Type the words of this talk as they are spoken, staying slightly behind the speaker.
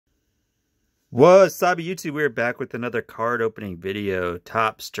What's up, YouTube? We're back with another card opening video.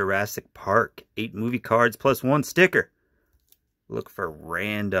 Topps Jurassic Park. 8 movie cards plus 1 sticker. Look for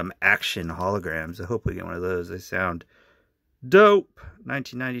random action holograms. I hope we get one of those. They sound dope.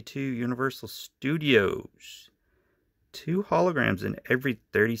 1992 Universal Studios. 2 holograms in every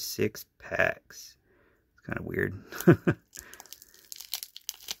 36 packs. It's kind of weird.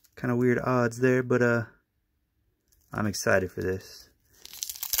 Kind of weird odds there, but I'm excited for this.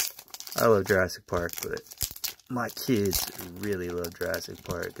 I love Jurassic Park, but my kids really love Jurassic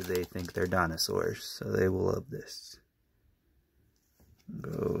Park because they think they're dinosaurs, so they will love this.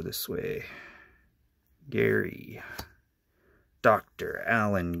 Go this way. Gary. Dr.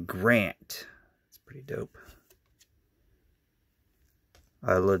 Alan Grant. That's pretty dope.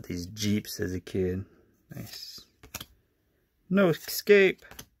 I loved these Jeeps as a kid. Nice. No Escape.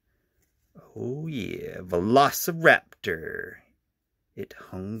 Oh yeah, Velociraptor. It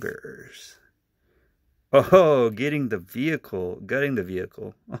hungers. Oh, gutting the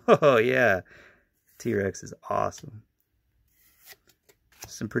vehicle. Oh, yeah. T-Rex is awesome.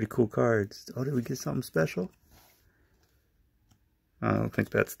 Some pretty cool cards. Oh, did we get something special? I don't think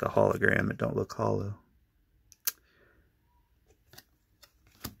that's the hologram. It don't look hollow.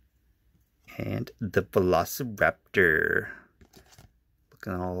 And the Velociraptor.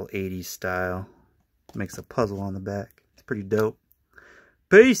 Looking all 80s style. Makes a puzzle on the back. It's pretty dope.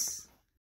 Peace!